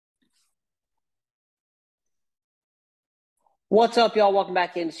What's up, y'all? Welcome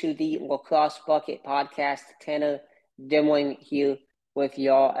back into the Lacrosse Bucket Podcast. Tanner Dimling here with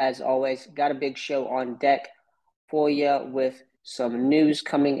y'all as always. Got a big show on deck for you with some news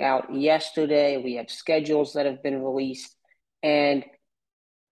coming out yesterday. We have schedules that have been released, and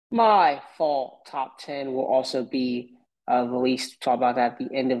my fall top 10 will also be released. Talk about that at the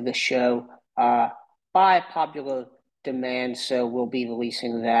end of the show by popular demand. So we'll be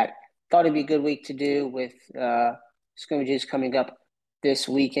releasing that. Thought it'd be a good week to do with scrimmages coming up this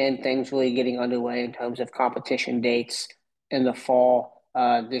weekend. Things really getting underway in terms of competition dates in the fall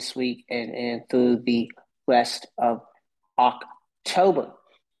this week and through the rest of October.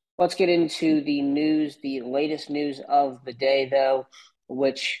 Let's get into the news, the latest news of the day, though,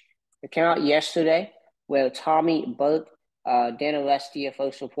 which came out yesterday, where Tommy Burke, Dan Alestia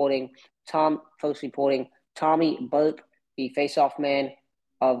first reporting Tommy Burke, the face-off man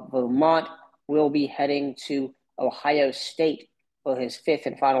of Vermont, will be heading to Ohio State for his fifth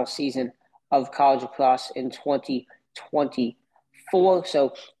and final season of college lacrosse in 2024.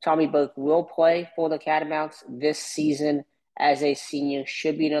 So Tommy Burke will play for the Catamounts this season as a senior.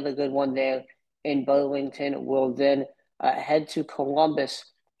 Should be another good one there in Burlington. Will then head to Columbus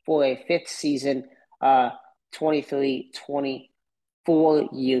for a fifth season, 23-24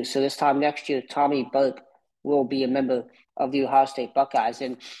 years. So this time next year, Tommy Burke will be a member of the Ohio State Buckeyes.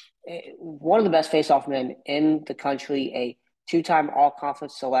 And one of the best face-off men in the country, a two-time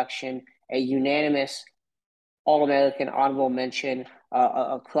all-conference selection, a unanimous All-American honorable mention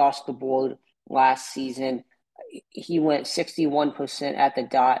across the board last season. He went 61% at the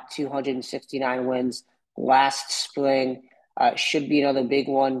dot, 269 wins last spring. Should be another big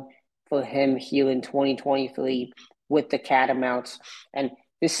one for him here in 2023 with the Catamounts. And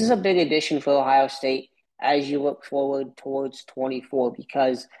this is a big addition for Ohio State as you look forward towards 24,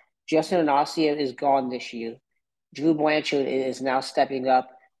 because Justin Anasia is gone this year. Drew Blanchard is now stepping up,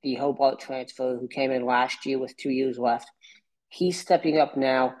 the Hobart transfer who came in last year with 2 years left. He's stepping up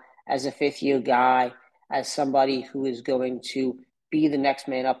now as a fifth-year guy, as somebody who is going to be the next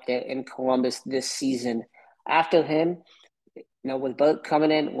man up there in Columbus this season. After him, with Burke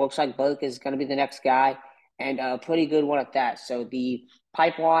coming in, looks like Burke is going to be the next guy, and a pretty good one at that. So the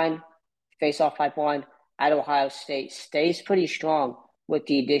pipeline, face-off pipeline at Ohio State stays pretty strong with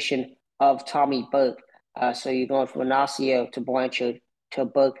the addition of Tommy Burke. So you're going from Anacio to Blanchard to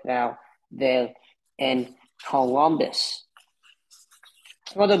Burke now there in Columbus.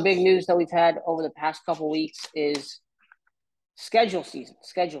 Some other big news that we've had over the past couple of weeks is schedule season.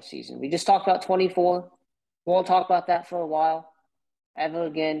 We just talked about 24. Won't talk about that for a while, ever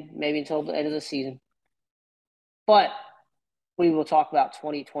again, maybe until the end of the season. But we will talk about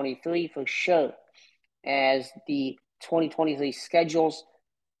 2023 for sure, as the 2023 schedules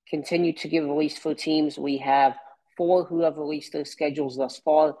continue to get released for teams. We have 4 who have released their schedules thus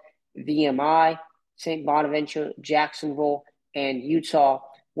far: VMI, St. Bonaventure, Jacksonville, and Utah.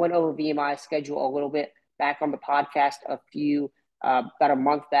 Went over VMI's schedule a little bit back on the podcast about a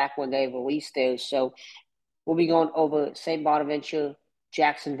month back when they released theirs. So we'll be going over St. Bonaventure,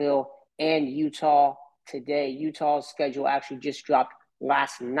 Jacksonville, and Utah today. Utah's schedule actually just dropped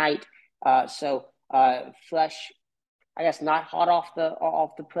last night. So fresh, I guess not hot off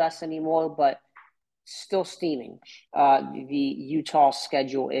the press anymore, but still steaming. The Utah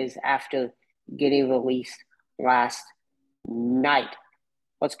schedule is after getting released last night.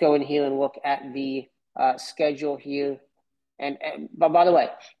 Let's go in here and look at the schedule here. But by the way,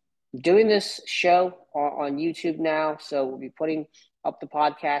 doing this show on YouTube now, so we'll be putting up the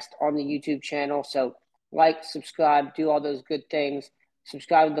podcast on the YouTube channel. So like, subscribe, do all those good things.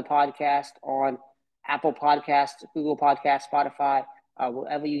 Subscribe to the podcast on Apple Podcasts, Google Podcasts, Spotify,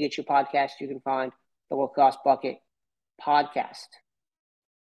 wherever you get your podcast, you can find the Lacrosse Bucket podcast.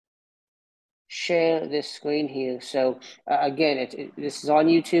 Share this screen here. So again, this is on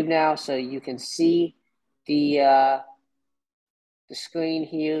YouTube now, so you can see the screen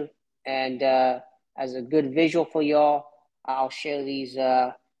here, and as a good visual for y'all, I'll share these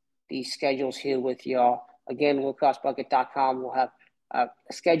schedules here with y'all. Again, lacrossebucket.com will have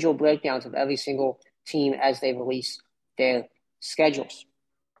schedule breakdowns of every single team as they release their schedules.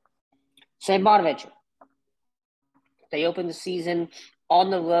 St. Bonaventure, they open the season on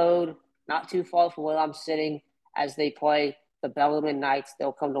the road, not too far from where I'm sitting, as they play the Bellarmine Knights.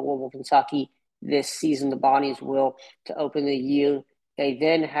 They'll come to Louisville, Kentucky this season. The Bonnies will, to open the year. They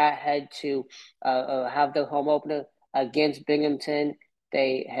then head to have their home opener against Binghamton.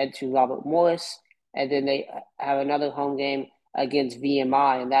 They head to Robert Morris, and then they have another home game against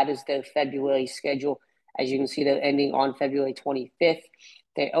VMI, and that is their February schedule. As you can see, they're ending on February 25th.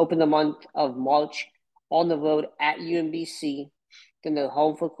 They open the month of March on the road at UMBC. Then they're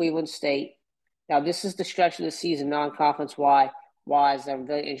home for Cleveland State. Now, this is the stretch of the season, non-conference wise, I'm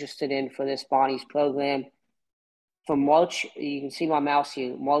very interested in for this Bonnie's program. From March, you can see my mouse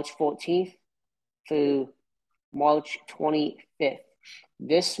here, March 14th through March 25th.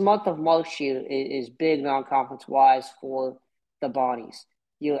 This month of March here is big non-conference wise for the Bonnies.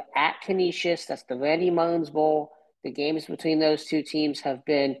 You're at Canisius. That's the Randy Mullins Bowl. The games between those two teams have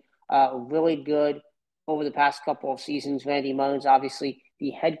been really good over the past couple of seasons. Randy Mullins, obviously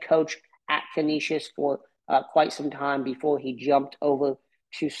the head coach at Canisius for quite some time before he jumped over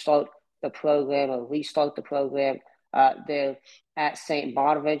to start the program or restart the program. They're at St.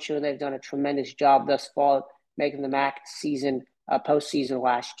 Bonaventure. They've done a tremendous job thus far, making the MAC season postseason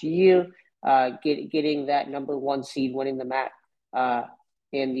last year, getting that number one seed, winning the MAC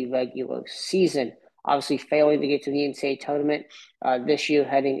in the regular season. Obviously, failing to get to the NCAA tournament this year,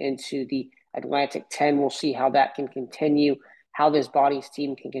 heading into the Atlantic 10. We'll see how that can continue, how this Bonnies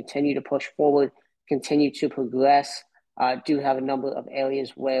team can continue to push forward, continue to progress. Do have a number of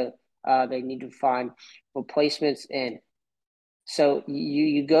areas where they need to find replacements in. So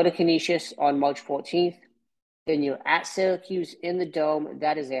you go to Canisius on March 14th. Then you're at Syracuse in the Dome.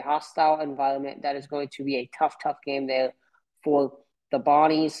 That is a hostile environment. That is going to be a tough game there for the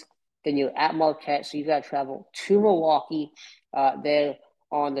Bonnies. Then you're at Marquette, so you got to travel to Milwaukee there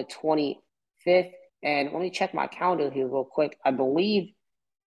on the 25th. And let me check my calendar here real quick. I believe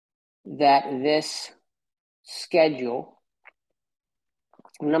that this schedule,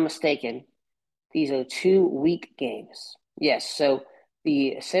 if I'm not mistaken, these are 2-week games. Yes, so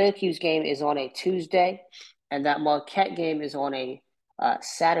the Syracuse game is on a Tuesday, and that Marquette game is on a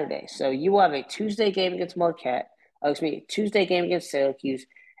Saturday. So you will have a Tuesday game against Marquette, Tuesday game against Syracuse,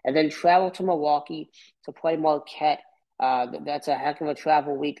 and then travel to Milwaukee to play Marquette. That's a heck of a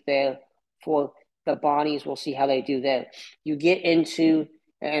travel week there for the Bonnies. We'll see how they do there. You get into,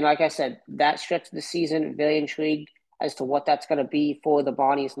 and like I said, that stretch of the season, very intrigued as to what that's going to be for the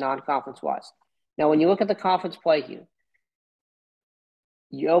Bonnies non-conference wise. Now, when you look at the conference play here,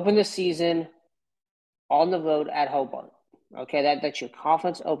 you open the season on the road at Hobart. Okay, that's your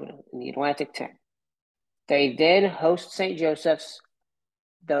conference opener in the Atlantic 10. They then host St. Joseph's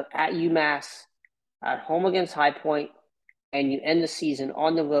at UMass, at home against High Point, and you end the season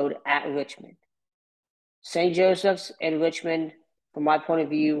on the road at Richmond. St. Joseph's and Richmond, from my point of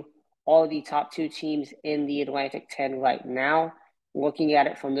view, are the top two teams in the Atlantic 10 right now, looking at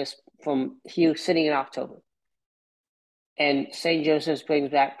it from here sitting in October. And St. Joseph's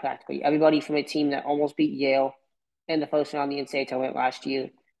brings back practically everybody from a team that almost beat Yale in the first round of the NCAA tournament last year.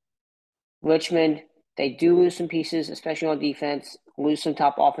 Richmond, they do lose some pieces, especially on defense, lose some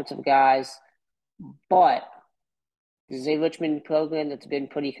top offensive guys, but this is a Richmond program that's been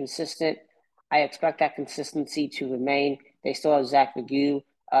pretty consistent. I expect that consistency to remain. They still have Zach Magoo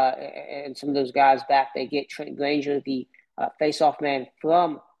and some of those guys back. They get Trent Granger, the face-off man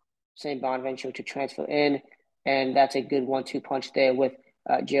from St. Bonaventure, to transfer in, and that's a good 1-2 punch there with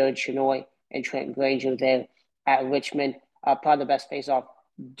Jared Chenoy and Trent Granger there at Richmond. Probably the best face-off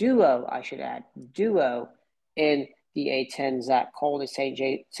duo, I should add, in the A10. Zach Cole is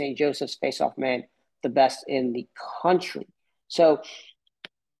St. Joseph's face-off man, the best in the country. So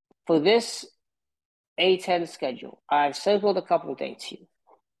for this A10 schedule, I've circled a couple of dates here.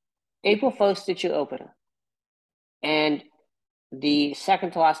 April 1st is your opener. And the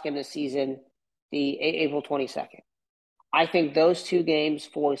second to last game of the season, the April 22nd. I think those two games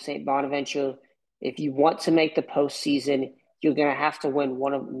for St. Bonaventure, if you want to make the postseason, you're going to have to win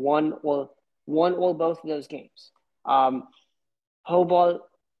one or both of those games. Hobart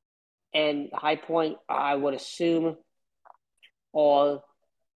and High Point, I would assume, are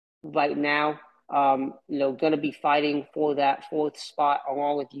right now, going to be fighting for that fourth spot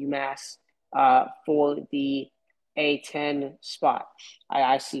along with UMass for the A10 spot.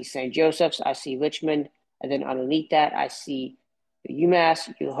 I see St. Joseph's, I see Richmond, and then underneath that, I see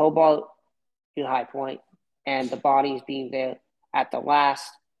UMass, your Hobart, your High Point, and the Bonnies being there at the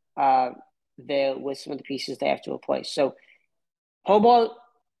last there with some of the pieces they have to replace. So Hobart,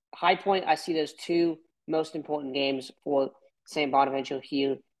 High Point, I see those two most important games for St. Bonaventure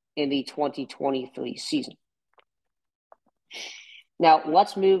here in the 2023 season. Now,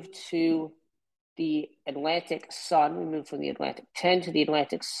 let's move to the Atlantic Sun. We move from the Atlantic 10 to the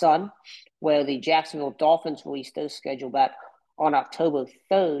Atlantic Sun, where the Jacksonville Dolphins released their schedule back on October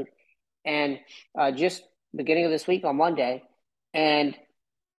 3rd, and just beginning of this week on Monday. And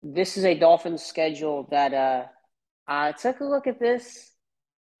this is a Dolphins schedule that I took a look at this.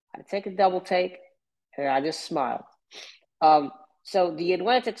 I take a double take, and I just smiled. So the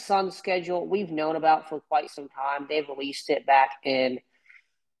Atlantic Sun schedule we've known about for quite some time. They've released it back in,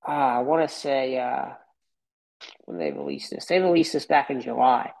 I want to say, when they released this? They released this back in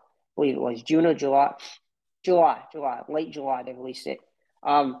July. I believe it was June or July. July, late July. They released it.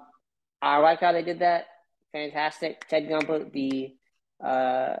 I like how they did that. Fantastic. Ted Gumper, the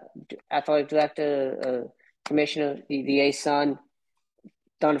athletic director, commissioner, the ASUN,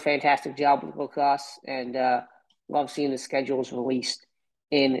 done a fantastic job with lacrosse, and love seeing the schedules released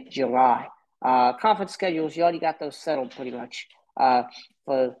in July. Conference schedules, you already got those settled pretty much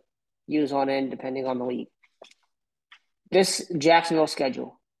for years on end, depending on the league. This Jacksonville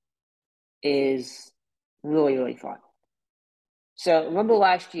schedule is really, really fun. So remember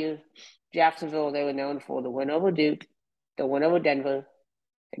last year, Jacksonville, they were known for the win over Duke, the win over Denver.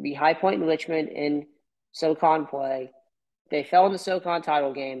 They beat High Point and Richmond in SoCon play. They fell in the SoCon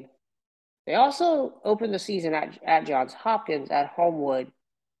title game. They also opened the season at Johns Hopkins at Homewood,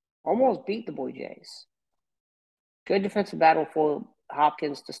 almost beat the Blue Jays. Good defensive battle for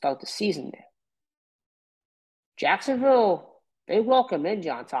Hopkins to start the season there. Jacksonville, they welcome in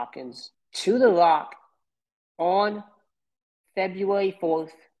Johns Hopkins to the Rock on February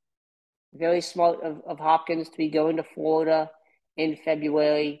 4th. Very smart of Hopkins to be going to Florida in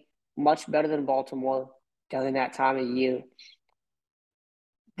February. Much better than Baltimore during that time of year.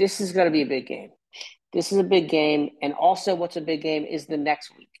 This is going to be a big game. This is a big game. And also what's a big game is the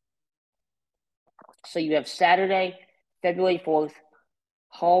next week. So you have Saturday, February 4th,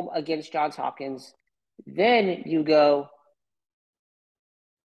 home against Johns Hopkins. Then you go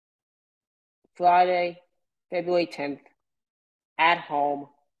Friday, February 10th, at home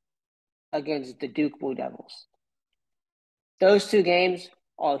against the Duke Blue Devils. Those two games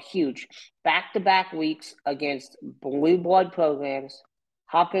are huge. Back-to-back weeks against blue blood programs.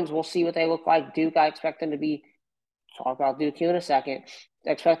 Hopkins, we'll see what they look like. Duke, I expect them to be, talk about Duke here in a second.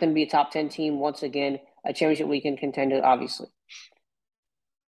 I expect them to be a top 10 team once again, a championship weekend contender, obviously.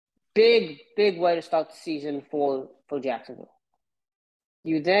 Big way to start the season for Jacksonville.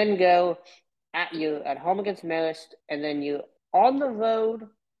 You then go at home against Marist, and then you're on the road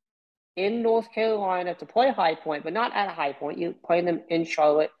in North Carolina to play High Point, but not at High Point. You're playing them in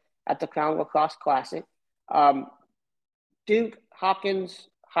Charlotte at the Crown Lacrosse Classic. Duke, Hopkins,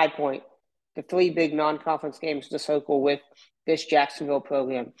 High Point, the three big non-conference games to circle with this Jacksonville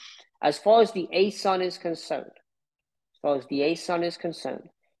program. As far as the ASUN is concerned,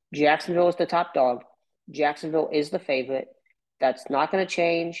 Jacksonville is the top dog. Jacksonville is the favorite. That's not going to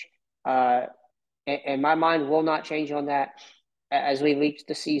change. And my mind will not change on that as we reach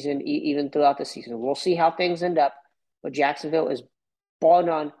the season, even throughout the season. We'll see how things end up. But Jacksonville is bar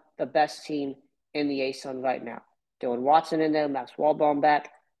none the best team in the ASUN right now. Dylan Watson in there, Max Walbaum back.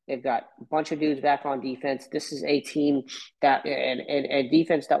 They've got a bunch of dudes back on defense. This is a team that and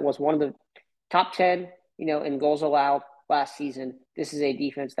defense that was one of the top 10, in goals allowed last season. This is a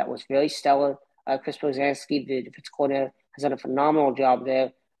defense that was very stellar. Chris Posanski, the defense coordinator, has done a phenomenal job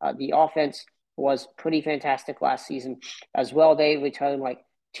there. The offense was pretty fantastic last season as well. They returned like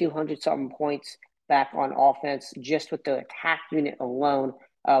 200-something points back on offense just with the attack unit alone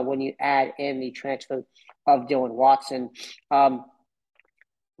when you add in the transfer of Dylan Watson.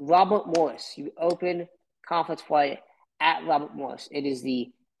 Robert Morris, you open conference play at Robert Morris. It is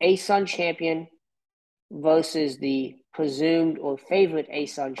the ASUN champion versus the presumed or favorite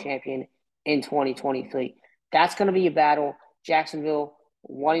ASUN champion in 2023. That's going to be a battle. Jacksonville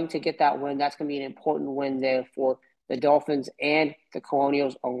wanting to get that win. That's going to be an important win there for the Dolphins and the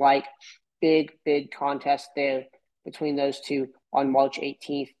Colonials alike. Big contest there between those two on March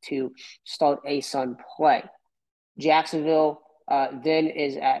 18th to start ASUN play. Jacksonville then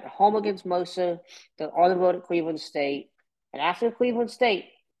is at home against Mercer. They're on the road at Cleveland State. And after Cleveland State,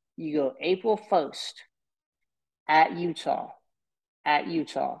 you go April 1st at Utah.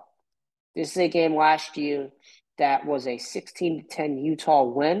 This is a game last year that was a 16-10 Utah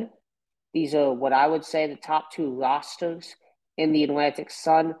win. These are what I would say the top two rosters in the Atlantic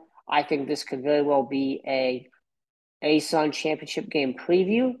Sun. I think this could very well be a ASUN championship game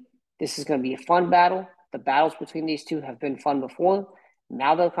preview. This is going to be a fun battle. The battles between these two have been fun before.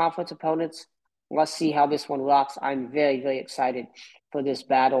 Now they're conference opponents. Let's see how this one rocks. I'm very excited for this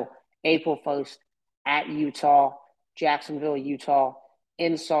battle. April 1st at Utah, Jacksonville, Utah,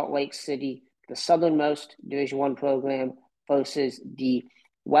 in Salt Lake City, the southernmost Division I program versus the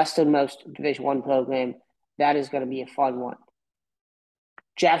westernmost Division I program. That is going to be a fun one.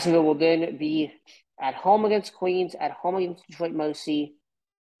 Jacksonville will then be at home against Queens, at home against Detroit Mercy.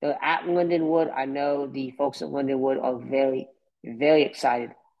 They're at Lindenwood. I know the folks at Lindenwood are very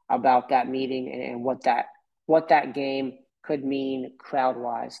excited about that meeting and what that game could mean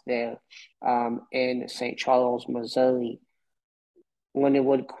crowd-wise there in St. Charles, Missouri.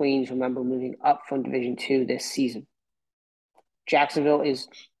 Lindenwood Queens, remember, moving up from Division II this season. Jacksonville is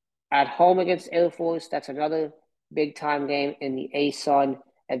at home against Air Force. That's another big-time game in the ASUN.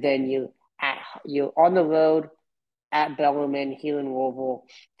 And then you're on the road at Bellarmine here in Louisville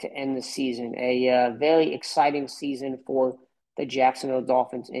to end the season. A very exciting season for the Jacksonville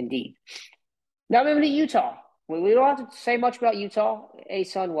Dolphins indeed. Now moving to Utah. We don't have to say much about Utah,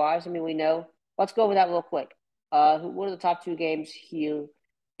 ASUN-wise. I mean, we know. Let's go over that real quick. What are the top two games here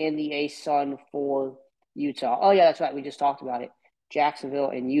in the ASUN for Utah? Oh, yeah, that's right. We just talked about it. Jacksonville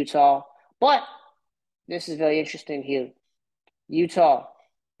and Utah. But this is very interesting here. Utah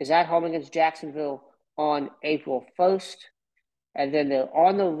is at home against Jacksonville on April 1st. And then they're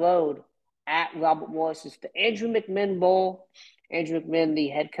on the road at Robert Morris. It's the Andrew McMinn Bowl. Andrew McMinn, the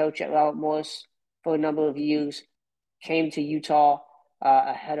head coach at Robert Morris for a number of years, came to Utah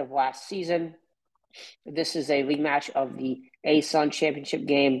ahead of last season. This is a rematch of the ASUN championship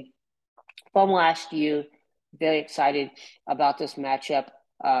game from last year. Very excited about this matchup.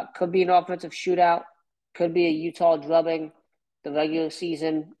 Could be an offensive shootout. Could be a Utah drubbing. The regular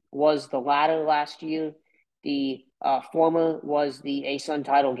season was the latter last year. The former was the ASUN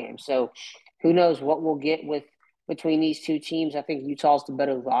title game. So who knows what we'll get between these two teams. I think Utah's the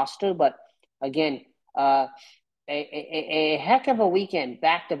better roster. But again, a heck of a weekend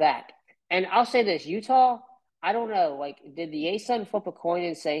back-to-back. And I'll say this, Utah, I don't know, like, did the ASUN flip a coin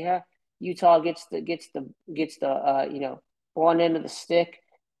and say, Utah gets the one end of the stick?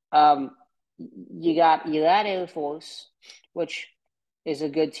 You're at Air Force, which is a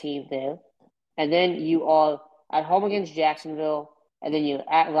good team there, and then you are at home against Jacksonville, and then you're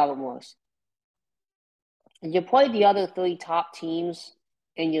at Robert Morris. And you play the other three top teams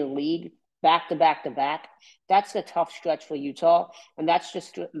in your league back to back to back. That's the tough stretch for Utah, and that's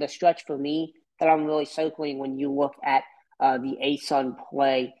just the stretch for me that I'm really circling when you look at the ASUN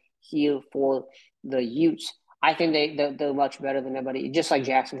play here for the Utes. I think they're much better than everybody, just like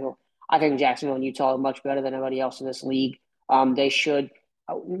Jacksonville. I think Jacksonville and Utah are much better than everybody else in this league. They should.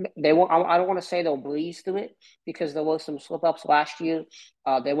 They won't. I don't want to say they'll breeze through it because there were some slip ups last year.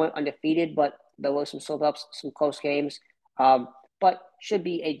 They weren't undefeated, but there were some slip ups, some close games. But should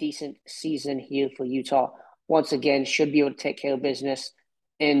be a decent season here for Utah. Once again, should be able to take care of business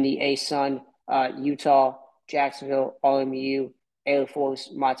in the ASUN. Utah, Jacksonville, RMU, Air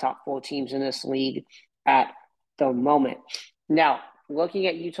Force, my top four teams in this league at the moment. Now, looking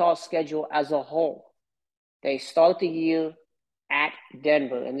at Utah's schedule as a whole, they start the year at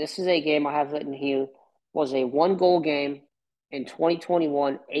Denver. And this is a game I have written here, was a one-goal game in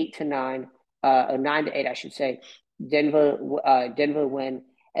 2021, 8-9, or 9-8, I should say. Denver win.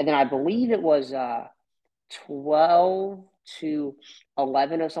 And then I believe it was 12-11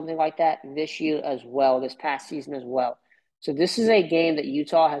 or something like that this year as well, this past season as well. So this is a game that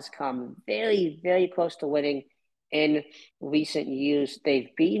Utah has come very, very close to winning in recent years. They've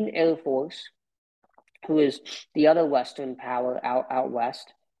beaten Air Force, who is the other Western power out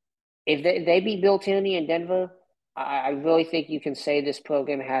west. If they beat Bill Tierney in Denver, I really think you can say this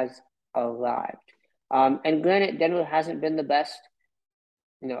program has arrived. And granted, Denver hasn't been the best.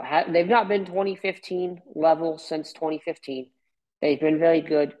 They've not been 2015 level since 2015. They've been very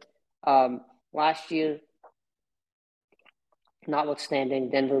good. Last year, notwithstanding,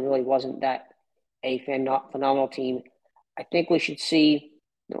 Denver really wasn't that a phenomenal team. I think we should see.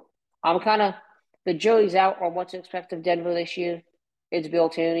 The jury's out on what to expect of Denver this year. It's Bill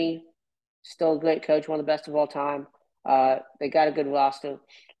Tierney, still a great coach, one of the best of all time. They got a good roster.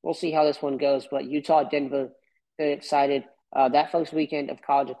 We'll see how this one goes. But Utah, Denver, very excited. That first weekend of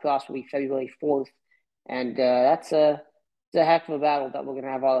college lacrosse will be February 4th. And that's a heck of a battle that we're going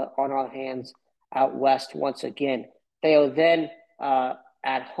to have on our hands out west once again. They are then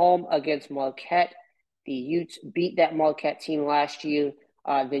at home against Marquette. The Utes beat that Marquette team last year.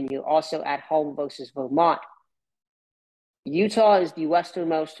 Then you're also at home versus Vermont. Utah is the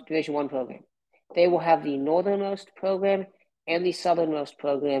westernmost Division I program. They will have the northernmost program and the southernmost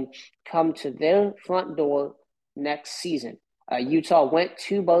program come to their front door next season. Utah went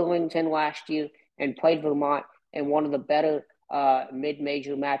to Burlington last year and played Vermont in one of the better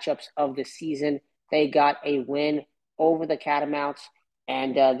mid-major matchups of the season. They got a win over the Catamounts,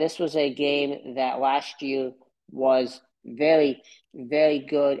 and this was a game that last year was very, very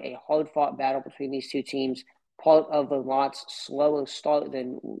good, a hard-fought battle between these two teams, part of Vermont's slower start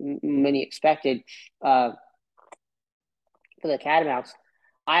than many expected for the Catamounts.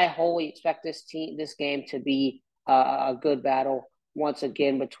 I wholly expect this game to be a good battle once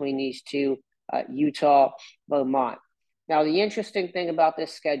again between these two, Utah, Vermont. Now, the interesting thing about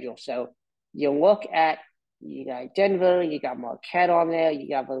this schedule, so you look at, you got Denver, you got Marquette on there, you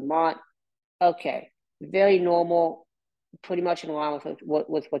got Vermont. Okay, very normal, pretty much in line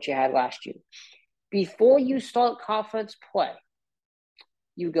with what you had last year. Before you start conference play,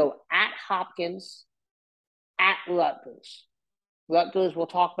 you go at Hopkins, at Rutgers. Rutgers, we'll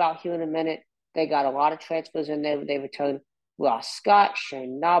talk about here in a minute. They got a lot of transfers in there. They returned Ross Scott,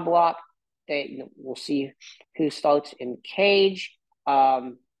 Shane Knobloch. We'll see who starts in Cage.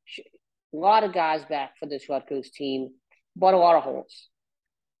 A lot of guys back for this Rutgers team, but a lot of holes.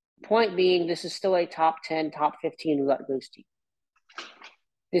 Point being, this is still a top 10, top 15 Rutgers team.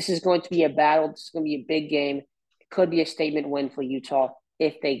 This is going to be a battle. This is going to be a big game. It could be a statement win for Utah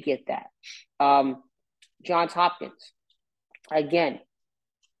if they get that. Johns Hopkins. Again,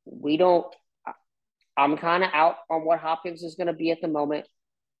 I'm kind of out on what Hopkins is going to be at the moment.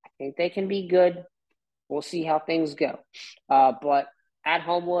 I think they can be good. We'll see how things go. But at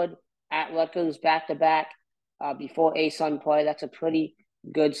Homewood, at Rutgers back-to-back, before ASUN play, that's a pretty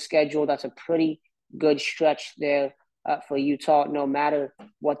good schedule. That's a pretty good stretch there for Utah, no matter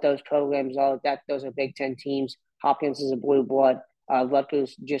what those programs are. Those are Big Ten teams. Hopkins is a blue blood.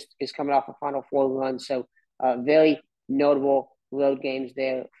 Rutgers just is coming off a Final Four run. So very notable road games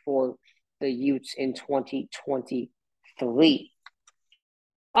there for the Utes in 2023.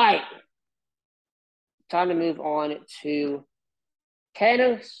 All right. Time to move on to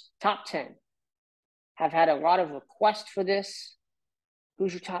Tanner's top 10. Have had a lot of requests for this.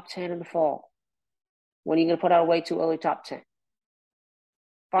 Who's your top 10 in the fall? When are you going to put out a way too early top 10?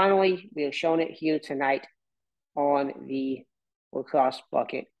 Finally, we have shown it here tonight on the Lacrosse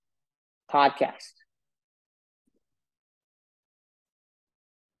Bucket podcast.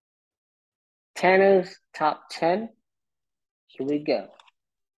 Tanner's top 10. Here we go.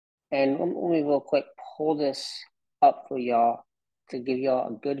 And let me real quick pull this up for y'all to give y'all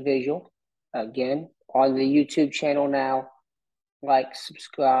a good visual. Again, on the YouTube channel now, like,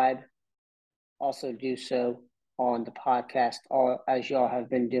 subscribe. Also do so on the podcast, or as y'all have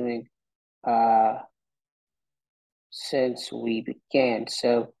been doing since we began.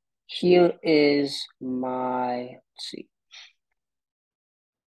 So here is my, let's see.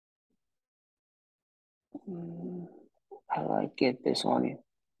 How do I get this on you?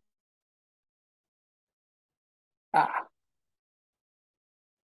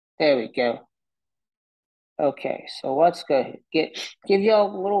 There we go. Okay, so let's go give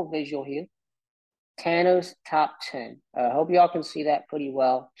y'all a little visual here. Tanner's top 10. I hope y'all can see that pretty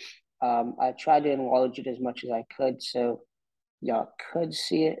well. I tried to enlarge it as much as I could so y'all could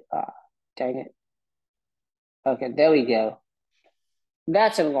see it. Dang it. Okay, there we go.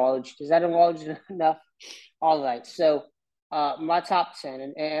 That's enlarged. Is that enlarged enough? All right, so my top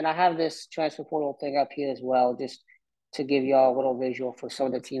 10, and I have this transfer portal thing up here as well, just to give y'all a little visual for some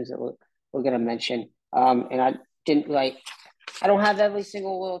of the teams that we're going to mention. And I don't have every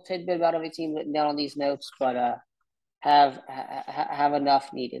single little tidbit about every team written down on these notes, but have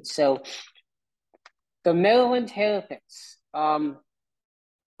enough needed. So the Maryland Terrapins,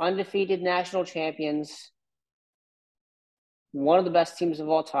 undefeated national champions, one of the best teams of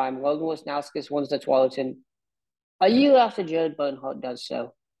all time. Logan Wisnauskas wins the Tualatin a year after Jared Bernhardt does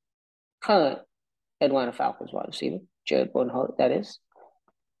so. Current Atlanta Falcons wide receiver, Jared Bernhardt, that is.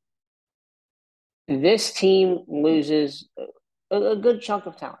 This team loses a good chunk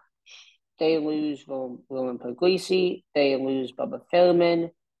of talent. They lose Roman Puglisi. They lose Bubba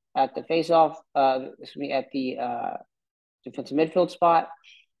Fellman at the faceoff. At the defensive midfield spot.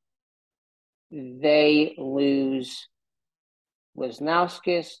 They lose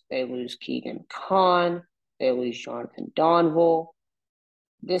Wisnauskas. They lose Keegan Kahn. They lose Jonathan Donville.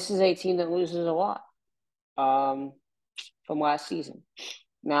 This is a team that loses a lot from last season.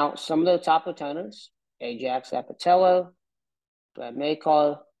 Now, some of the top returners, Ajax Apatello, Brad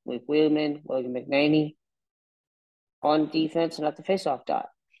Maycar, Luke Wheelman, William McNaney on defense and at the faceoff dot.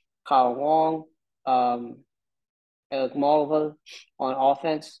 Kyle Long, Eric Mulver on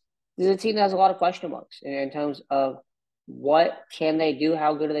offense. This is a team that has a lot of question marks in terms of what can they do,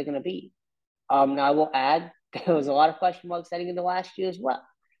 how good are they going to be. Now, I will add, there was a lot of question marks heading into last year as well.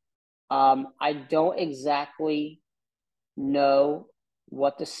 I don't exactly know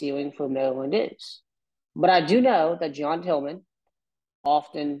what the ceiling for Maryland is. But I do know that John Tillman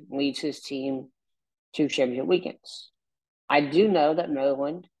often leads his team to championship weekends. I do know that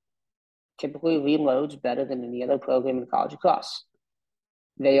Maryland typically reloads better than any other program in college lacrosse.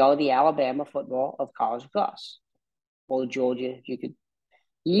 They are the Alabama football of college lacrosse. Or Georgia,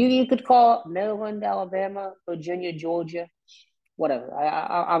 you could call Maryland, Alabama, Virginia, Georgia, whatever.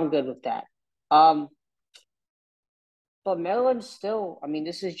 I'm good with that. But Maryland still, I mean,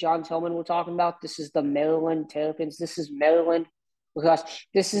 this is John Tillman we're talking about. This is the Maryland Terrapins. This is Maryland because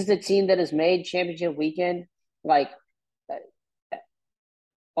this is the team that has made championship weekend like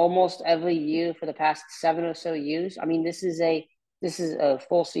almost every year for the past 7 or so years. I mean, this is a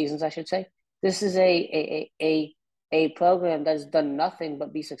full seasons, I should say. This is a program that has done nothing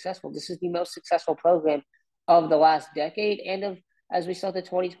but be successful. This is the most successful program of the last decade and of as we start the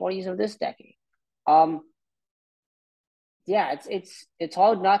 2020s of this decade. Um, yeah, it's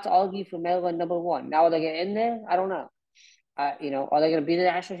hard not to argue for Maryland number one. Now, are they going to end there? I don't know. Are they going to be the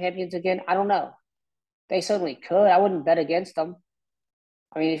national champions again? I don't know. They certainly could. I wouldn't bet against them.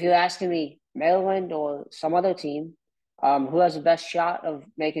 I mean, if you're asking me, Maryland or some other team, who has the best shot of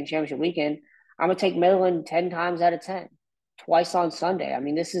making championship weekend, I'm gonna take Maryland 10 times out of 10, twice on Sunday. I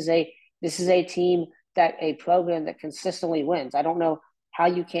mean, this is a team that a program that consistently wins. I don't know how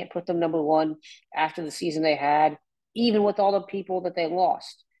you can't put them number one after the season they had, even with all the people that they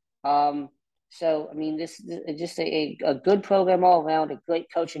lost. Um, so I mean, this is just a good program all around. A great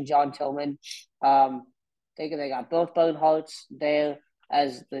coach in John Tillman. Um, they got both Bone Hearts there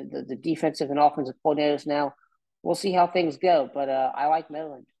as the defensive and offensive coordinators now. We'll see how things go, but I like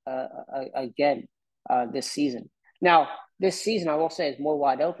Maryland again this season. Now, this season, I will say, is more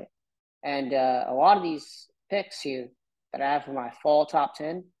wide open. And a lot of these picks here that I have for my fall top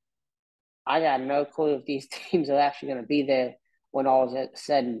 10, I got no clue if these teams are actually going to be there when all is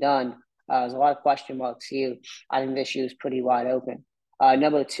said and done. There's a lot of question marks here. I think this year is pretty wide open.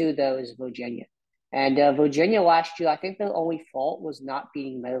 Number two, though, is Virginia. And Virginia last year, I think their only fault was not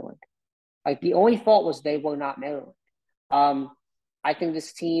beating Maryland. Like the only fault was they were not Maryland. Um, I think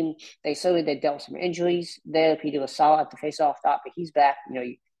this team, they dealt with some injuries there. Peter LaSalle at the faceoff dot, but he's back.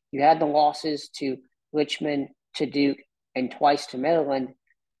 You had the losses to Richmond, to Duke, and twice to Maryland.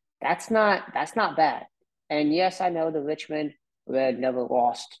 That's not bad. And yes, I know the Richmond Red never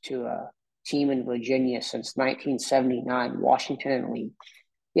lost to a team in Virginia since 1979, Washington and Lee.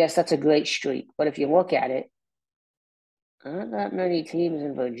 Yes, that's a great streak. But if you look at it, not that many teams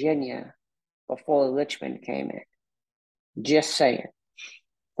in Virginia before Richmond came in. Just saying.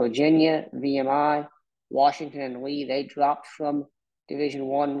 Virginia, VMI, Washington, and Lee, they dropped from Division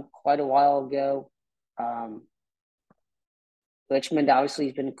One quite a while ago. Um, Richmond obviously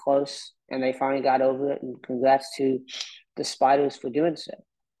has been close, and they finally got over it. And congrats to the Spiders for doing so.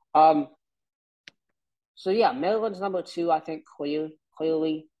 Um, so yeah, Maryland's number two, I think,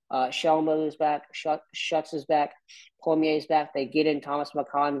 clearly. Schellenberger is back. Schutz is back. Cormier is back. They get in Thomas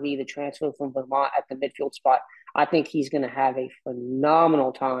McConvey, the transfer from Vermont, at the midfield spot. I think he's going to have a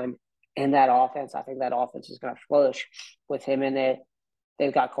phenomenal time in that offense. I think that offense is going to flourish with him in there.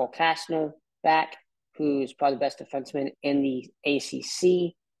 They've got Cole Kastner back, who's probably the best defenseman in the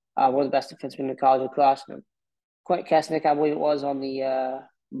ACC, one of the best defensemen in the college lacrosse. Quint Kesnick, I believe it was, on the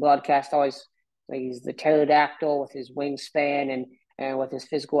broadcast, always like he's the pterodactyl with his wingspan and with his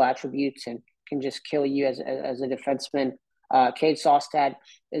physical attributes, and can just kill you as a defenseman. Cade Sostad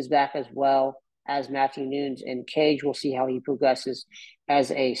is back as well as Matthew Nunes, and Cage, we'll see how he progresses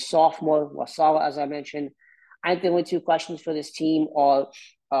as a sophomore. LaSalle, as I mentioned. I think the only two questions for this team are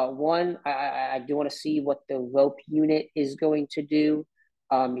one, I do want to see what the rope unit is going to do,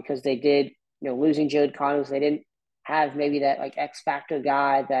 because they did, losing Jared Connors, they didn't have maybe that like X factor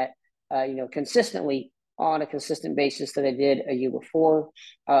guy that consistently on a consistent basis that they did a year before,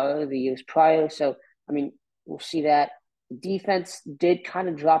 the years prior. So I mean, we'll see that. Defense did kind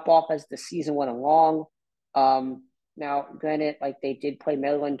of drop off as the season went along. Now, granted, like they did play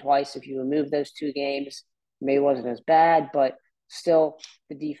Maryland twice. If you remove those two games, maybe it wasn't as bad, but still,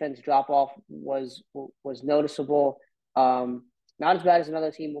 the defense drop off was noticeable. Not as bad as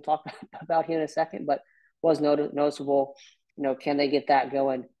another team we'll talk about here in a second, but was noticeable. Can they get that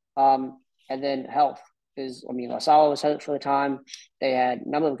going? And then health is, I mean, LaSalle was hurt for the time. They had a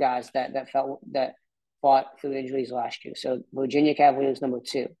number of guys that fought through injuries last year. So Virginia Cavaliers number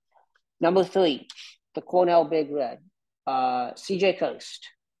two. Number three, the Cornell Big Red. CJ Coast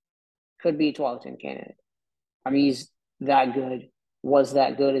could be a Tualatin candidate. I mean, he's that good. Was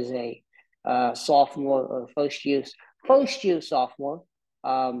that good as a sophomore or first year sophomore.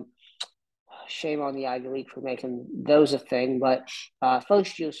 Shame on the Ivy League for making those a thing, but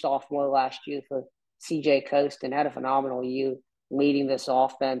first year sophomore last year for CJ Coast, and had a phenomenal year leading this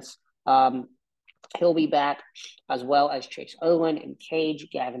offense. He'll be back, as well as Chase Irwin and Cage.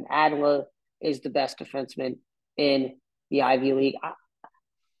 Gavin Adler is the best defenseman in the Ivy League.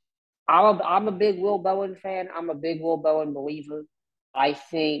 I'm a big Will Bowen fan. I'm a big Will Bowen believer. I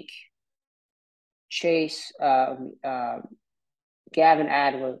think Gavin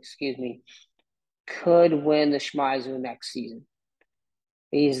Adler, could win the Schmeiser next season.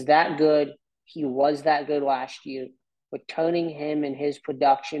 He's that good. He was that good last year. Returning him and his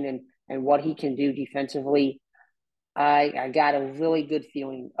production and what he can do defensively, I got a really good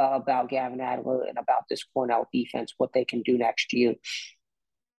feeling about Gavin Adler and about this Cornell defense, what they can do next year.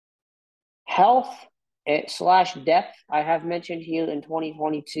 Health slash depth, I have mentioned here in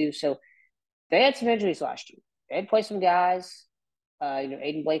 2022. So they had some injuries last year. They had played some guys.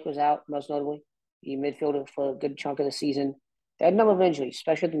 Aiden Blake was out, most notably. He midfielder for a good chunk of the season. They had a number of injuries,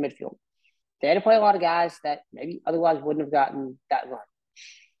 especially at the midfield. They had to play a lot of guys that maybe otherwise wouldn't have gotten that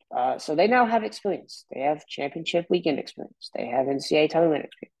run. So they now have experience. They have championship weekend experience. They have NCAA tournament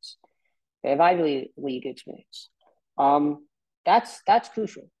experience. They have Ivy League experience. That's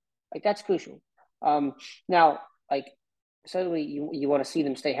crucial. That's crucial. Now, certainly you want to see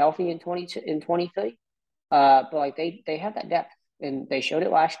them stay healthy in 23. But they have that depth, and they showed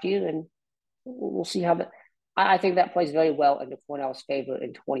it last year, and we'll see how that. I think that plays very well into Cornell's favor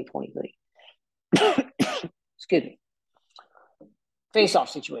in 2023. Excuse me. Face-off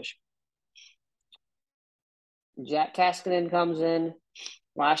situation. Jack Kaskinen comes in.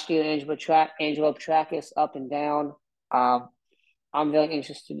 Last year, Angelo Petrakis up and down. I'm very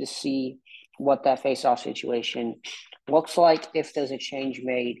interested to see what that face-off situation looks like, if there's a change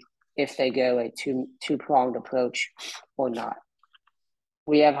made, if they go a two-pronged approach or not.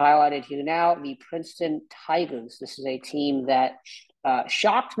 We have highlighted here now the Princeton Tigers. This is a team that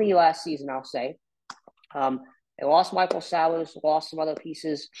shocked me last season, I'll say. They lost Michael Sowers, lost some other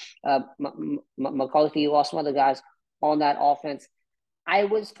pieces. McCarthy lost some other guys on that offense. I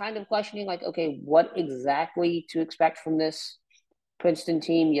was kind of questioning, okay, what exactly to expect from this Princeton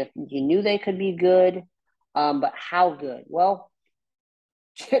team? You knew they could be good, but how good? Well,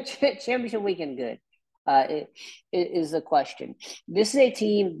 championship weekend good is the question. This is a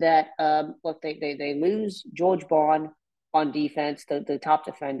team that, they lose George Bond on defense, the top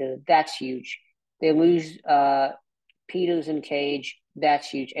defender. That's huge. They lose Peters and Cage. That's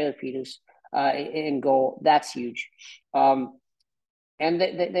huge. Eric Peters in goal. That's huge. And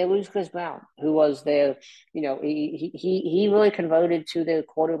they lose Chris Brown, who was their, he really converted to their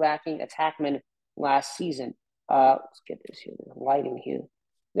quarterbacking attackman last season. Let's get this here, the lighting here.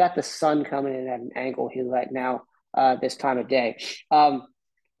 We got the sun coming in at an angle here right now, this time of day.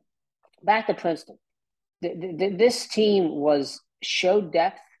 Back to Princeton. This team showed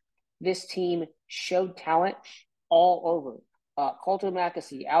depth. This team showed talent all over. Colter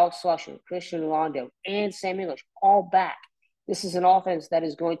McAsee, Alex Slusher, Christian Rondo, and Sam English all back. This is an offense that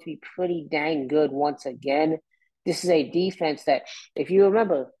is going to be pretty dang good once again. This is a defense that, if you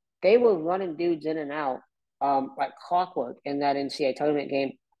remember, they were running dudes in and out like clockwork in that NCAA tournament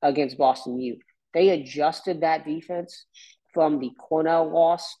game against Boston U. They adjusted that defense from the Cornell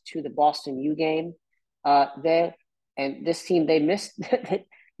loss to the Boston U game there. And this team, they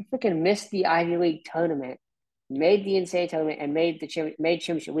freaking missed the Ivy League tournament, made the NCAA tournament, and made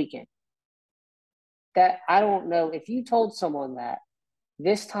championship weekend. That I don't know if you told someone that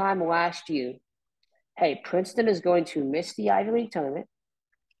this time last year, hey, Princeton is going to miss the Ivy League tournament,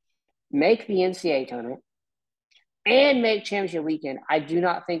 make the NCAA tournament, and make championship weekend, I do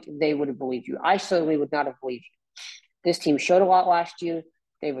not think they would have believed you. I certainly would not have believed you. This team showed a lot last year.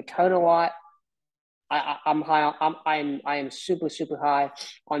 They returned a lot. I'm high. I am super, super high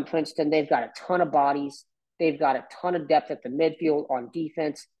on Princeton. They've got a ton of bodies. They've got a ton of depth at the midfield on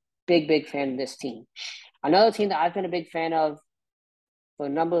defense. Big fan of this team. Another team that I've been a big fan of for a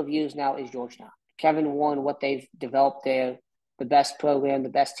number of years now is Georgetown. Kevin Warren, what they've developed there, the best program, the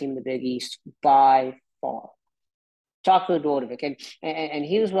best team in the Big East by far. Talk to Dordovic. And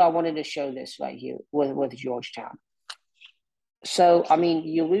here's what I wanted to show this right here with Georgetown. So,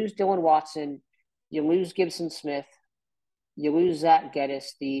 you lose Dylan Watson, you lose Gibson Smith, you lose Zach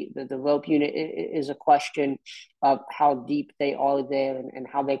Geddes. The rope unit is a question of how deep they are there and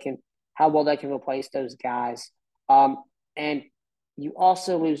how well they can replace those guys. And you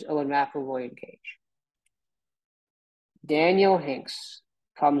also lose Owen McElroy and Cage. Daniel Hinks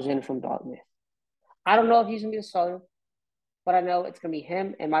comes in from Dartmouth. I don't know if he's going to be the starter, but I know it's going to be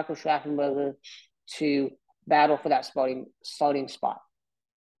him and Michael Schaffenberger to battle for that starting spot.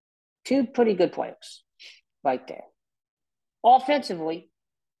 Two pretty good players right there. Offensively,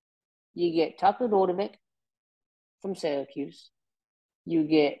 you get Tucker Dordovic from Syracuse. You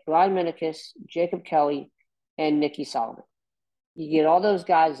get Brian Minikis, Jacob Kelly, and Nicky Solomon. You get all those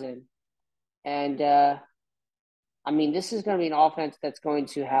guys in. And, this is going to be an offense that's going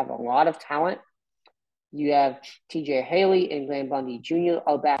to have a lot of talent. You have TJ Haley and Graham Bundy Jr.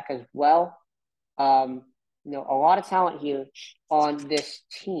 are back as well. A lot of talent here on this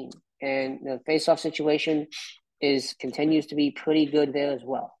team. and the face-off situation continues to be pretty good there as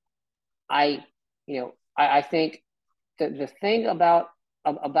well. I think the thing about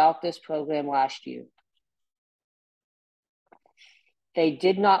this program last year, they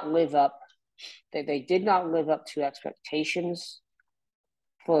did not live up. They did not live up to expectations.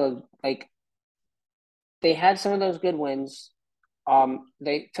 They had some of those good wins.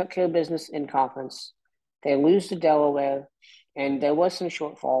 They took care of business in conference. They lose to Delaware, and there was some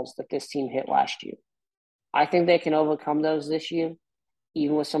shortfalls that this team hit last year. I think they can overcome those this year,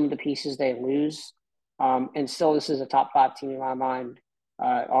 even with some of the pieces they lose. And still, this is a top 5 team in my mind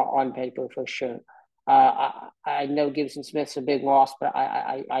on paper for sure. I know Gibson Smith's a big loss, but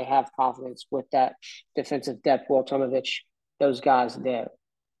I have confidence with that defensive depth, Woltonovich, those guys there.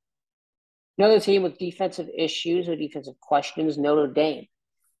 Another team with defensive issues or defensive questions, Notre Dame.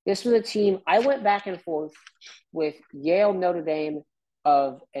 This was a team I went back and forth with Yale, Notre Dame,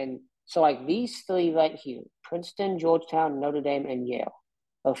 so like these 3 right here, Princeton, Georgetown, Notre Dame, and Yale,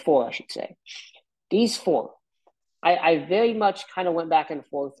 or 4, I should say. These 4, I very much kind of went back and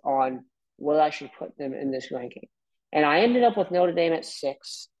forth on where I should put them in this ranking. And I ended up with Notre Dame at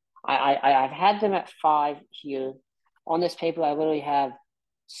 6. I've had them at 5 here. On this paper, I literally have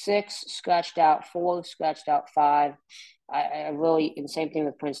 6 scratched out, 4 scratched out, 5. I really, and same thing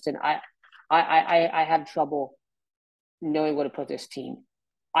with Princeton. I had trouble knowing where to put this team.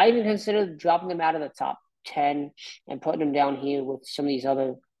 I even considered dropping them out of the top 10 and putting them down here with some of these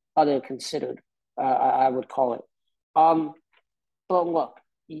other considered, I would call it. But look,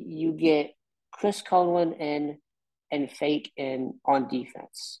 you get Chris Conlon and Fake in on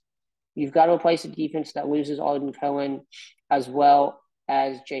defense. You've got to replace a defense that loses Arden Cohen as well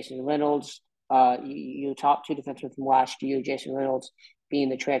as Jason Reynolds. Your top 2 defensemen from last year, Jason Reynolds being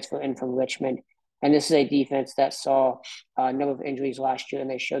the transfer in from Richmond. And this is a defense that saw a number of injuries last year, and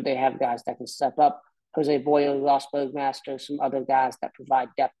they showed they have guys that can step up. Jose Boyer, Ross Bergmaster, some other guys that provide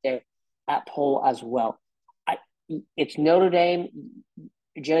depth there at pole as well. It's Notre Dame.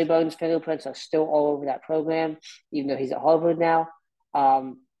 Jerry Bowden's fingerprints are still all over that program, even though he's at Harvard now.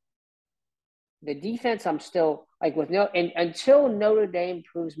 The defense, I'm still like until Notre Dame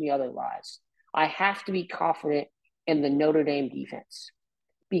proves me otherwise, I have to be confident in the Notre Dame defense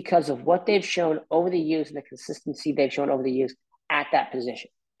because of what they've shown over the years and the consistency they've shown over the years at that position.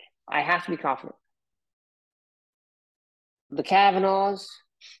 I have to be confident. The Kavanaughs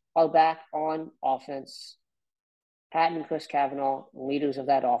are back on offense. Patton and Chris Kavanaugh, leaders of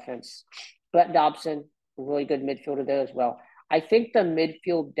that offense. Brett Dobson, a really good midfielder there as well. I think the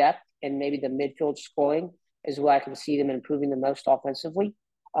midfield depth and maybe the midfield scoring is where I can see them improving the most offensively.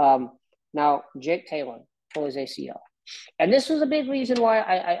 Now, Jake Taylor for his ACL. And this was a big reason why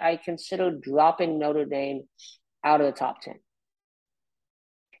I considered dropping Notre Dame out of the top 10.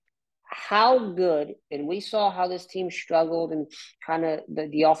 How good, and we saw how this team struggled and kind of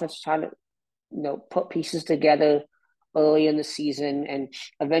the offense was trying to put pieces together early in the season, and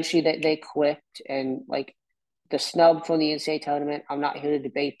eventually they clicked. And like the snub from the NCAA tournament, I'm not here to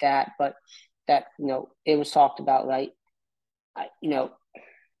debate that, but that it was talked about, right?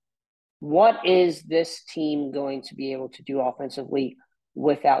 What is this team going to be able to do offensively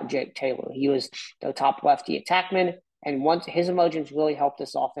without Jake Taylor? He was the top lefty attackman, and once his emergence really helped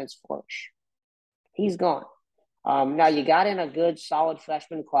this offense flourish. He's gone. Now you got in a good, solid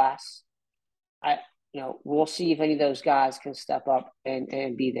freshman class. We'll see if any of those guys can step up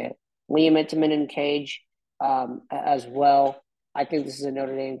and be there. Liam Intamin and Cage as well. I think this is a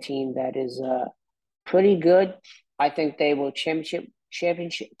Notre Dame team that is pretty good. I think they were championship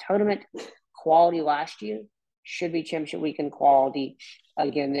tournament quality last year. Should be championship weekend quality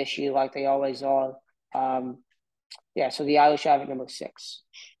again this year, like they always are. So the Irish have it number 6.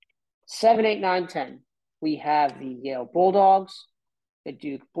 7, 8, 9, 10. We have the Yale Bulldogs, the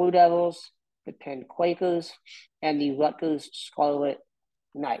Duke Blue Devils, the Penn Quakers, and the Rutgers Scarlet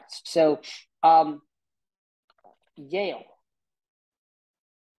Knights. So, Yale,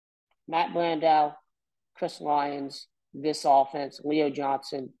 Matt Brandau, Chris Lyons, this offense, Leo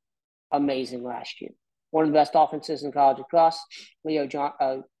Johnson, amazing last year. One of the best offenses in college across.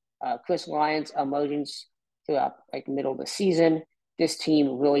 Chris Lyons' emergence throughout the middle of the season. This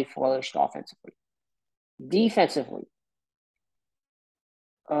team really flourished offensively. Defensively,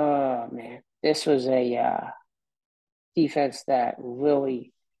 oh man, this was a defense that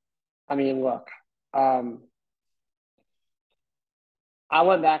really, look, I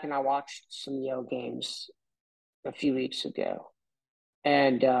went back and I watched some Yale games a few weeks ago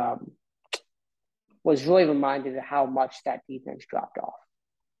and was really reminded of how much that defense dropped off.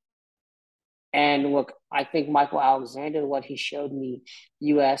 And look, I think Michael Alexander, what he showed in the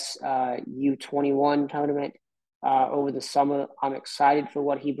U.S. U21 tournament over the summer, I'm excited for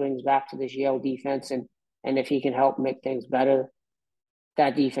what he brings back to this Yale defense, and if he can help make things better.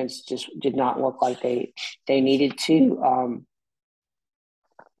 That defense just did not look like they needed to.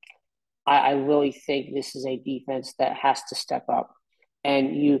 I really think this is a defense that has to step up.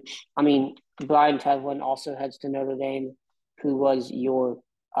 And I mean, Brian Tevlin also heads to Notre Dame, who was your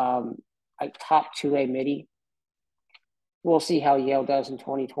like top 2A midi. We'll see how Yale does in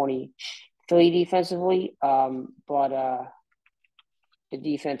 2023 defensively, but the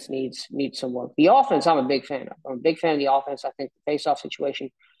defense needs some work. The offense, I'm a big fan of. I'm a big fan of the offense. I think the faceoff situation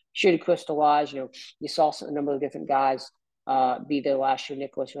should crystallize. You saw a number of different guys be there last year.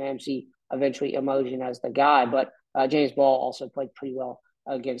 Nicholas Ramsey eventually emerging as the guy, but James Ball also played pretty well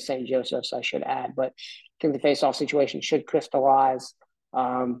against St. Joseph's, I should add. But I think the faceoff situation should crystallize.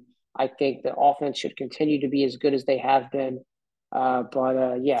 I think the offense should continue to be as good as they have been.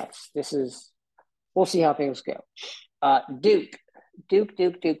 But yes, we'll see how things go. Duke. Can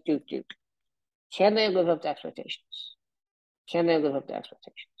they live up to expectations? Can they live up to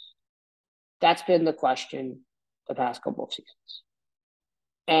expectations? That's been the question the past couple of seasons.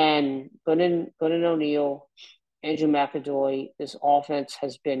 And Brennan O'Neill, Andrew McAdoy, this offense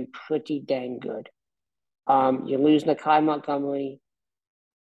has been pretty dang good. You lose Nakai Montgomery.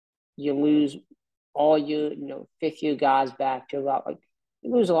 You lose all your fifth-year guys back. You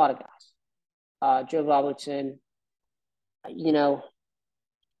lose a lot of guys. Joe Robertson,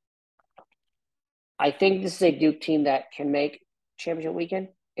 I think this is a Duke team that can make championship weekend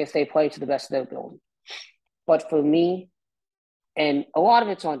if they play to the best of their ability. But for me, and a lot of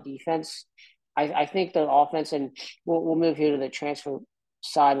it's on defense, I think the offense, and we'll move here to the transfer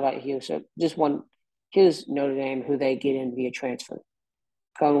side right here. So just here's Notre Dame, who they get in via transfer.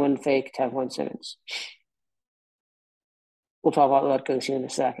 Cohen, Fake, Tevlin, Simmons. We'll talk about Rutgers here in a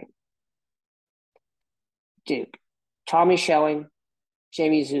second. Duke. Tommy Schelling,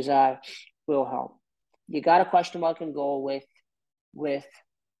 Jamie Zuzai, Will Helm. You got a question mark in goal with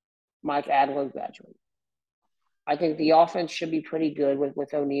Mike Adler graduating. I think the offense should be pretty good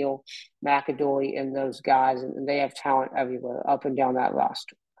with O'Neill, McAdoy, and those guys, and they have talent everywhere, up and down that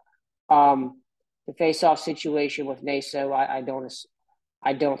roster. The face-off situation with Naso, I don't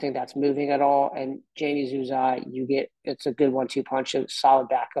think that's moving at all. And Jamie Zuzai, it's a good 1-2 punch, a solid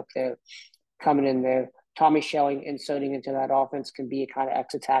backup there, coming in there. Tommy Schelling inserting into that offense can be a kind of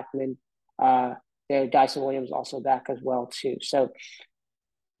ex-attackman. There, Dyson Williams also back as well too. So,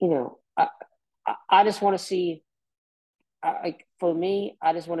 I just want to see. For me,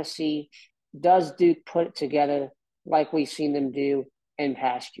 I just want to see, does Duke put it together like we've seen them do in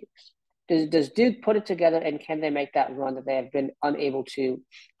past years? Does Duke put it together, and can they make that run that they have been unable to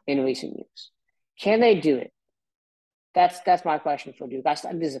in recent years? Can they do it? That's my question for Duke. This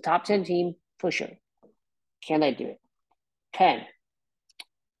is a top 10 team for sure. Can they do it? Penn.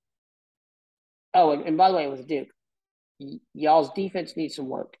 Oh, and by the way, with Duke, y'all's defense needs some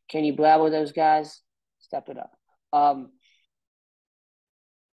work. Can you blab with those guys? Step it up.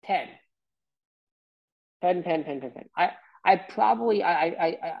 Penn. I thought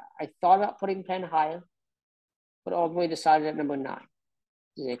about putting Penn higher, but ultimately decided at number 9.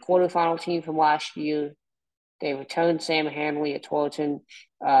 This is a quarterfinal team from last year. They returned Sam Hanley, a Tualatin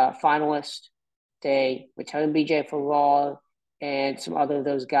finalist. They returned BJ Farrar and some other of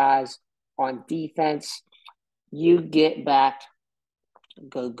those guys on defense. You get back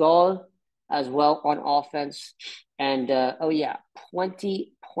Gagol as well on offense. And,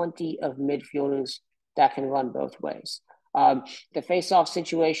 plenty of midfielders that can run both ways. The face-off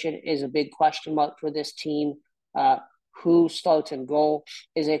situation is a big question mark for this team. Who starts in goal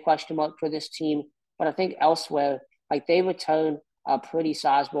is a question mark for this team. But I think elsewhere, they return a pretty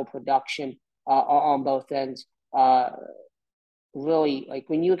sizable production on both ends. Really,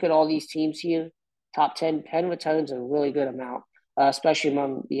 when you look at all these teams here, top 10, Penn returns a really good amount, especially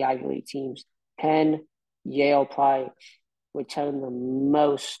among the Ivy League teams. Penn, Yale probably return the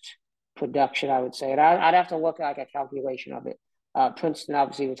most production, I would say. And I'd have to look at a calculation of it. Princeton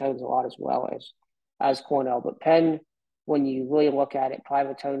obviously returns a lot as well as Cornell. But Penn, when you really look at it, probably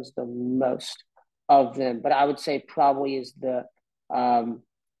returns the most of them. But I would say probably is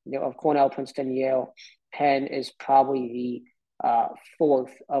of Cornell, Princeton, Yale, Penn is probably the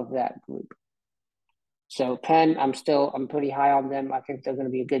fourth of that group. So Penn, I'm pretty high on them. I think they're going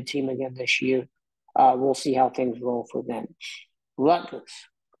to be a good team again this year. We'll see how things roll for them. Rutgers.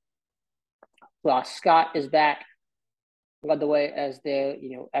 Ross Scott is back, led the way as their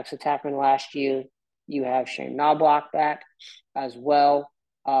ex-attackman last year. You have Shane Knobloch back as well.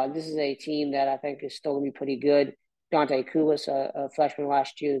 This is a team that I think is still going to be pretty good. Dante Kulis, a freshman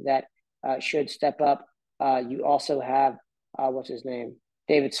last year, that should step up. You also have, what's his name?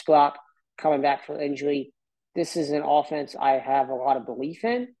 David Sklock coming back from injury. This is an offense I have a lot of belief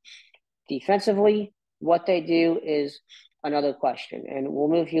in. Defensively, what they do is another question. And we'll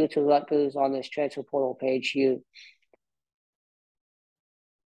move here to Rutgers on this transfer portal page here.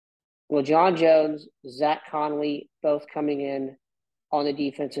 Well, John Jones, Zach Conley, both coming in on the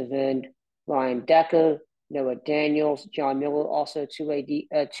defensive end. Ryan Decker, Noah Daniels, John Miller, also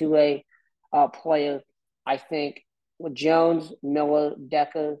two-way player. I think with Jones, Miller,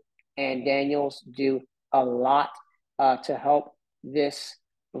 Decker, and Daniels do a lot to help this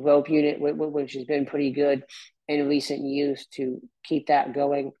rope unit, which has been pretty good in recent years, to keep that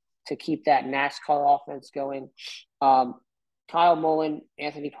going, to keep that NASCAR offense going. Kyle Mullen,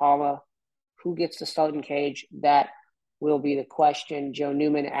 Anthony Palmer, who gets the starting cage? That will be the question. Joe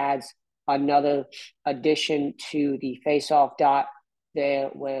Newman adds another addition to the face-off dot there,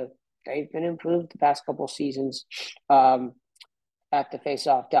 where they've been improved the past couple of seasons at the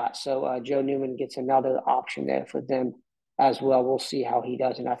face-off dot. So Joe Newman gets another option there for them as well. We'll see how he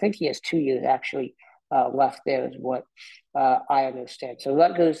does. And I think he has 2 years actually left there is what I understand. So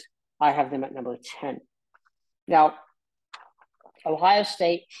Rutgers, I have them at number 10. Now, Ohio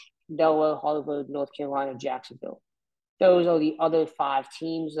State, Delaware, Harvard, North Carolina, Jacksonville. Those are the other 5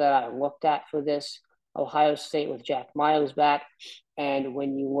 teams that I looked at for this. Ohio State with Jack Myers back. And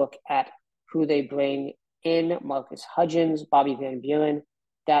when you look at who they bring in, Marcus Hudgens, Bobby Van Buren,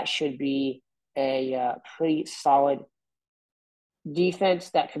 that should be a pretty solid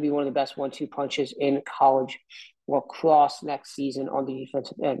defense. That could be one of the best 1-2 punches in college lacrosse next season on the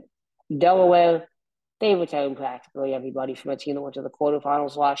defensive end. Delaware, they retired practically everybody from a team that went to the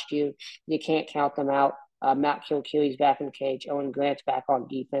quarterfinals last year. You can't count them out. Matt Kilkeely's back in the cage. Owen Grant's back on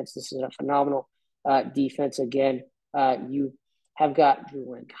defense. This is a phenomenal defense again. You have got Drew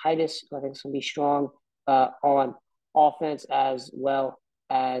Lankaitis, who I think is going to be strong on offense, as well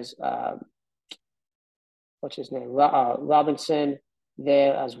as what's his name? Robinson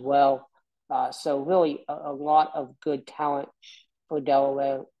there as well. So really a lot of good talent for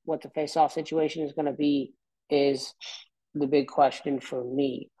Delaware. What the face-off situation is going to be is the big question for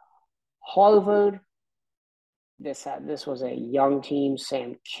me. Harvard, this was a young team.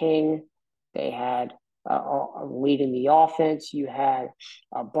 Sam King, they had a lead in the offense. You had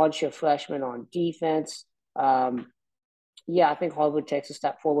a bunch of freshmen on defense. Yeah, I think Harvard takes a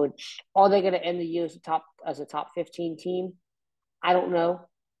step forward. Are they going to end the year as a top 15 team? I don't know,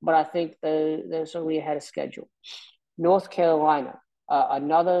 but I think they're certainly ahead of schedule. North Carolina,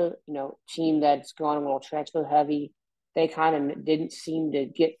 another team that's gone a little transfer heavy. They kind of didn't seem to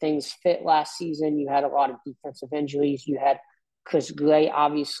get things fit last season. You had a lot of defensive injuries. You had Chris Gray,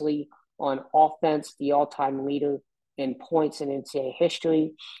 obviously, on offense, the all-time leader in points in NCAA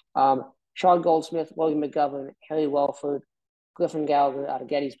history. Sean Goldsmith, Logan McGovern, Harry Welford, Griffin Gallagher out of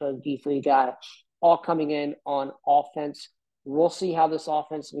Gettysburg, D3 guy, all coming in on offense. We'll see how this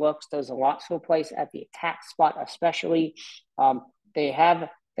offense looks. There's a lot to replace at the attack spot, especially. They had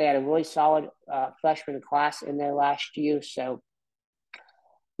a really solid freshman class in there last year, so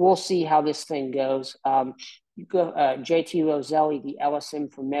we'll see how this thing goes. JT Roselli, the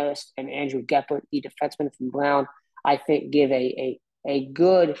LSM from Marist, and Andrew Geppert, the defenseman from Brown, I think give a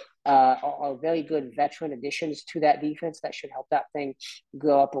good, very good veteran additions to that defense that should help that thing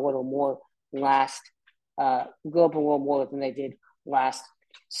grow up a little more than they did last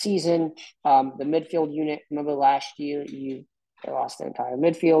season. The midfield unit, remember last year they lost their entire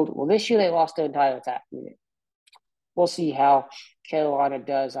midfield. Well, this year they lost their entire attack unit. We'll see how Carolina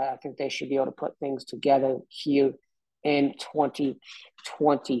does. I think they should be able to put things together here in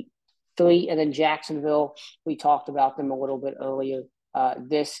 2023. And then Jacksonville, we talked about them a little bit earlier.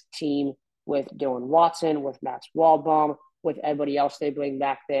 This team with Dylan Watson, with Max Waldbaum, with everybody else they bring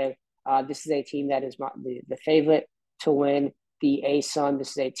back there. This is a team that is the favorite to win the ASUN.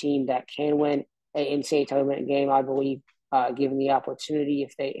 This is a team that can win an NCAA tournament game, I believe, given the opportunity.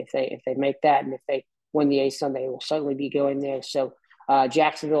 If they make that, and if they win the ASUN, they will certainly be going there. So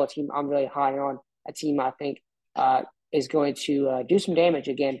Jacksonville, a team I'm really high on, a team I think is going to do some damage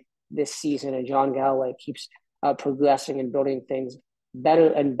again this season. And John Galloway keeps progressing and building things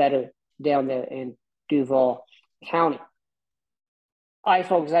better and better down there in Duval County. All right,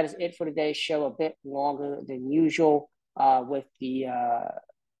 folks, that is it for today's show. A bit longer than usual with the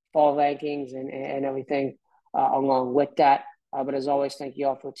fall rankings and everything along with that. But as always, thank you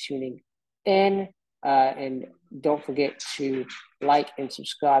all for tuning in. And don't forget to like and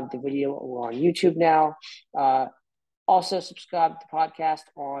subscribe to the video. We're on YouTube now. Also, subscribe to the podcast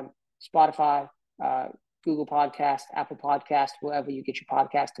on Spotify, Google Podcast, Apple Podcast, wherever you get your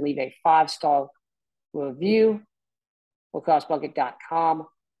podcast. Leave a 5-star review. LacrosseBucket.com,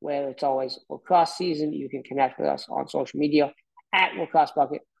 where it's always lacrosse season. You can connect with us on social media at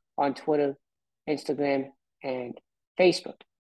LacrosseBucket on Twitter, Instagram, and Facebook.